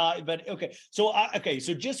saying, but okay. So,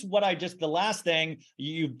 So just the last thing,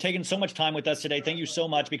 you've taken so much time with us today. Thank you so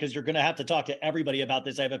much, because you're going to have to talk to everybody about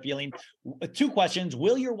this. I have a feeling. 2 questions.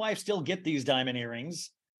 Will your wife still get these diamond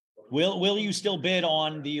earrings? Will you still bid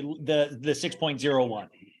on the 6.01?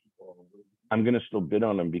 I'm going to still bid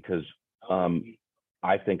on them because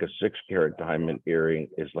I think a 6-carat diamond earring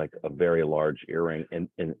is like a very large earring, and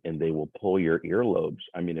they will pull your earlobes.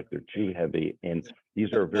 I mean, if they're too heavy, and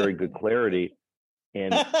these are very good clarity.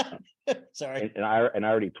 And sorry. And I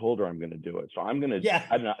already told her I'm going to do it. So I'm going to,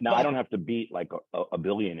 I don't have to beat like a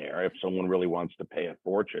billionaire. If someone really wants to pay a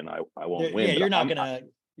fortune, I won't win. Yeah, you're not going to.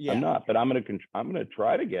 Yeah. I'm not, but I'm gonna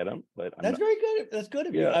try to get them. But that's very good. That's good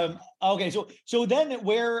of you. Okay, so then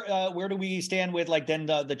where do we stand with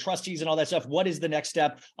the trustees and all that stuff? What is the next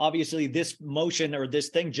step? Obviously, this motion or this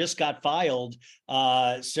thing just got filed.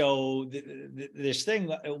 So this thing,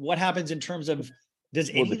 what happens in terms of, does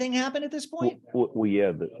anything happen at this point? Well,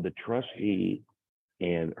 yeah, the trustee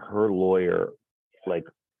and her lawyer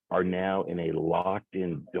are now in a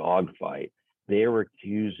locked-in dogfight. They're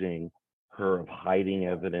accusing her of hiding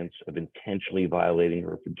evidence, of intentionally violating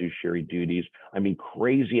her fiduciary duties. I mean,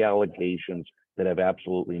 crazy allegations that have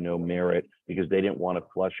absolutely no merit because they didn't want to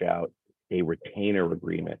flush out a retainer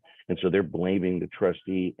agreement. And so they're blaming the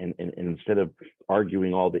trustee. And instead of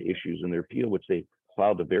arguing all the issues in their appeal, which they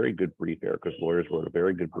filed a very good brief, Erika's lawyers wrote a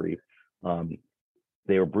very good brief.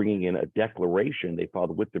 They were bringing in a declaration they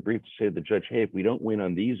filed with the brief to say to the judge, hey, if we don't win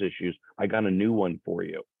on these issues, I got a new one for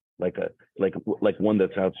you. Like one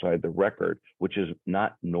that's outside the record, which is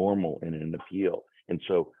not normal in an appeal. And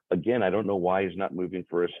so again, I don't know why he's not moving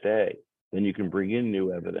for a stay. Then you can bring in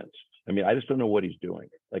new evidence. I mean, I just don't know what he's doing.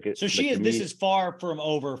 This is far from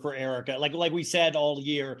over for Erika. Like we said all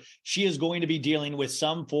year, she is going to be dealing with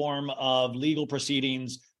some form of legal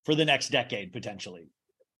proceedings for the next decade, potentially.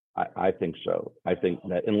 I think so. I think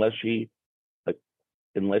that unless she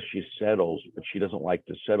settles, but she doesn't like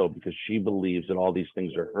to settle because she believes that all these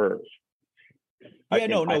things are hers. We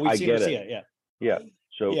see it. Yeah.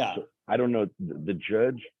 So I don't know the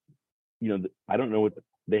judge, I don't know what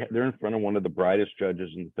they're in front of one of the brightest judges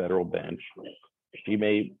in the federal bench. She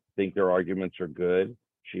may think their arguments are good.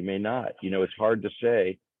 She may not. It's hard to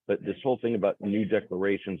say. But this whole thing about new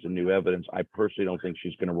declarations and new evidence, I personally don't think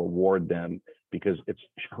she's going to reward them, because it's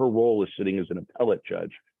her role is sitting as an appellate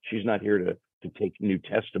judge. She's not here to take new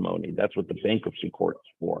testimony. That's what the bankruptcy court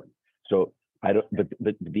is for. So I don't.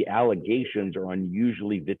 But the allegations are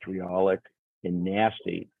unusually vitriolic and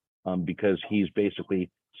nasty, because he's basically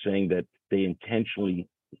saying that they intentionally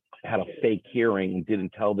had a fake hearing and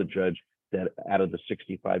didn't tell the judge that out of the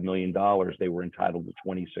 $65 million, they were entitled to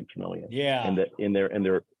 $26 million. Yeah. And that in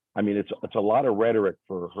their, I mean, it's a lot of rhetoric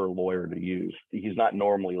for her lawyer to use. He's not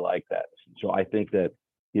normally like that. So I think that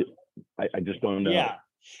I just don't know. Yeah.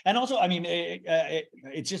 And also, I mean,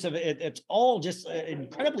 it's just it's all just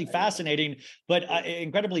incredibly fascinating, but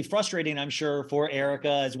incredibly frustrating, I'm sure, for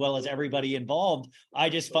Erika as well as everybody involved. I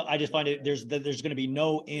just find it there's going to be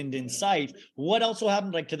no end in sight. What also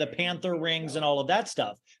happened, like, to the Panther rings and all of that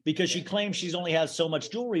stuff? Because she claims she's only has so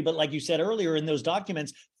much jewelry, but like you said earlier in those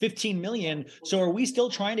documents, 15 million. So are we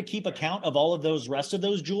still trying to keep account of all of those rest of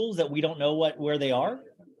those jewels that we don't know where they are?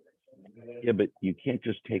 Yeah, but you can't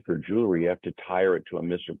just take her jewelry. You have to tie it to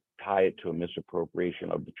a misappropriation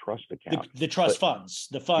of the trust account. The trust funds,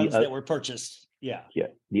 the funds that were purchased. Yeah. Yeah.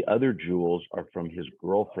 The other jewels are from his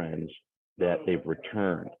girlfriends that they've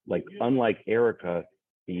returned. Like, unlike Erika,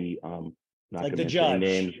 the not like going the to judge.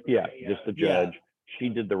 mention names. Yeah, just the judge. Yeah. She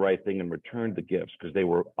did the right thing and returned the gifts because they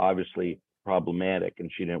were obviously problematic and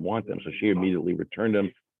she didn't want them. So she immediately returned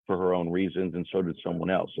them for her own reasons, and so did someone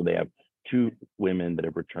else. So they have two women that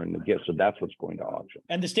have returned the gifts. So that's what's going to auction.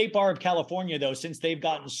 And the State Bar of California, though, since they've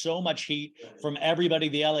gotten so much heat from everybody,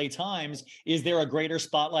 the LA Times, is there a greater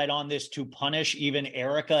spotlight on this to punish even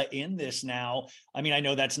Erika in this now? I mean, I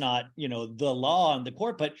know that's not, the law in the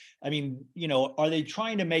court, but I mean, are they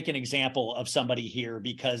trying to make an example of somebody here?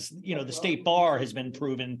 Because, the State Bar has been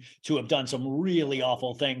proven to have done some really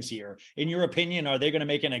awful things here. In your opinion, are they going to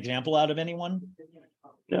make an example out of anyone?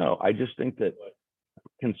 No, I just think that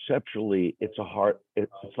conceptually, it's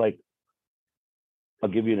like, I'll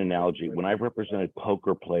give you an analogy. When I represented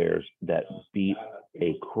poker players that beat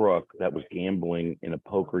a crook that was gambling in a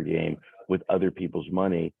poker game with other people's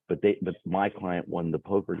money, but my client won the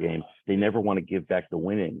poker game, they never want to give back the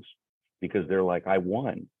winnings because they're like, I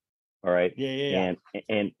won. All right. Yeah.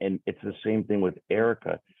 And it's the same thing with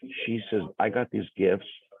Erika. She says, I got these gifts.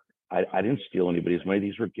 I didn't steal anybody's money.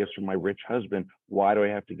 These were gifts from my rich husband. Why do I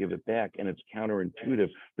have to give it back? And it's counterintuitive.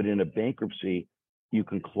 But in a bankruptcy, you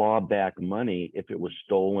can claw back money if it was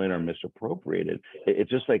stolen or misappropriated. It's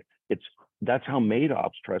just like, that's how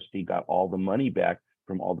Madoff's trustee got all the money back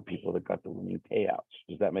from all the people that got the winning payouts.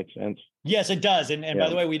 Does that make sense? Yes, it does. And by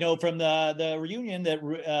the way, we know from the reunion that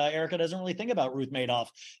Erika doesn't really think about Ruth Madoff.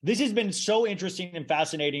 This has been so interesting and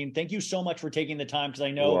fascinating. Thank you so much for taking the time, because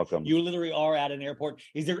I know you literally are at an airport.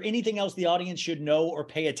 Is there anything else the audience should know or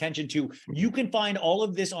pay attention to? You can find all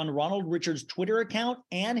of this on Ronald Richards' Twitter account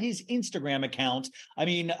and his Instagram account. I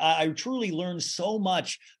mean, I truly learned so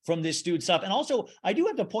much from this dude's stuff. And also, I do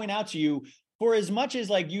have to point out to you, for as much as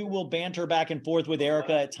like you will banter back and forth with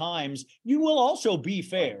Erika at times, you will also be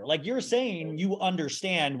fair. Like, you're saying you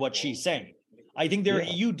understand what she's saying. I think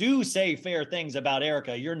you do say fair things about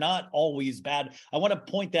Erika. You're not always bad. I want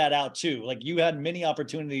to point that out too. Like, you had many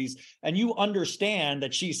opportunities and you understand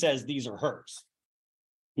that she says these are hers.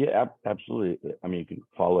 Yeah, absolutely. I mean, you can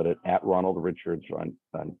follow it at Ronald Richards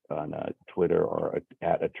on Twitter, or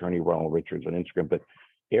at Attorney Ronald Richards on Instagram. But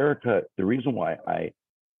Erika, the reason why I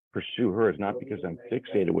pursue her is not because I'm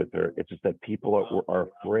fixated with her. It's just that people are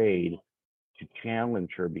afraid to challenge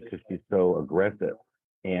her because she's so aggressive.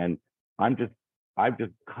 And I've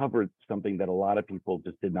just covered something that a lot of people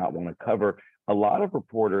just did not want to cover. A lot of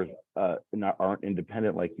reporters aren't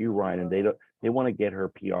independent like you, Ryan, and they want to get her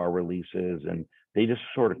PR releases, and they just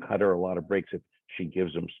sort of cut her a lot of breaks if she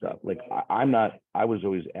gives them stuff. Like, I was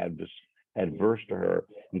always adverse to her.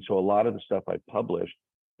 And so a lot of the stuff I published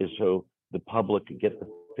is so the public could get the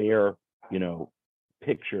fair,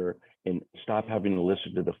 picture and stop having to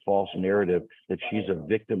listen to the false narrative that she's a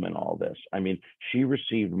victim in all this. I mean, she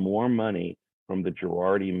received more money from the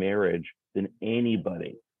Girardi marriage than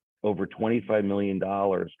anybody. Over $25 million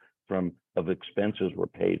of expenses were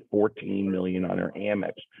paid, $14 million on her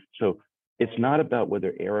Amex. So it's not about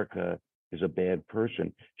whether Erika is a bad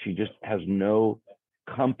person. She just has no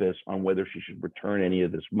compass on whether she should return any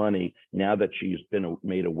of this money now that she's been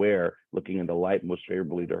made aware, looking in the light most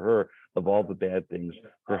favorably to her, of all the bad things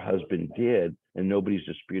her husband did, and nobody's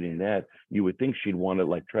disputing that. You would think she'd want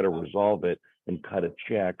to try to resolve it and cut a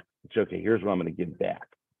check. It's okay, here's what I'm going to give back,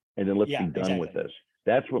 and then let's be done with this.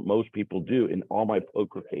 That's what most people do. In all my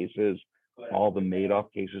poker cases, all the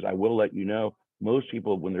Madoff cases, I will let you know, most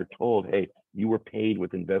people, when they're told, hey, you were paid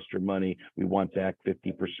with investor money, we want back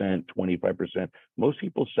 50%, 25%, most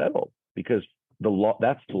people settle because the law,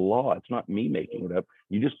 that's the law. It's not me making it up.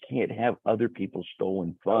 You just can't have other people's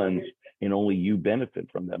stolen funds and only you benefit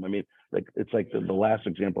from them. I mean, like, it's like the last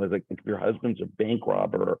example is like, if your husband's a bank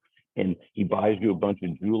robber and he buys you a bunch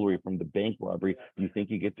of jewelry from the bank robbery, do you think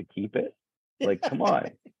you get to keep it? Like, come on.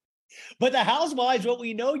 But the housewives, what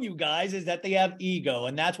we know, you guys, is that they have ego,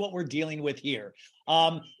 and that's what we're dealing with here.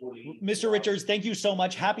 Mr. Richards, thank you so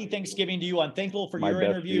much. Happy Thanksgiving to you. I'm thankful for your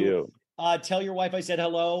interview. Tell your wife I said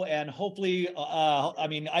hello, and hopefully, I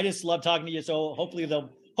mean, I just love talking to you. So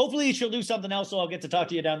hopefully she'll do something else, so I'll get to talk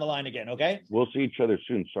to you down the line again. Okay. We'll see each other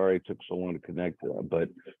soon. Sorry it took so long to connect, but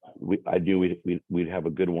we'd have a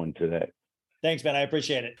good one today. Thanks, Ben. I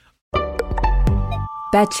appreciate it.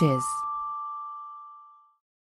 Betches.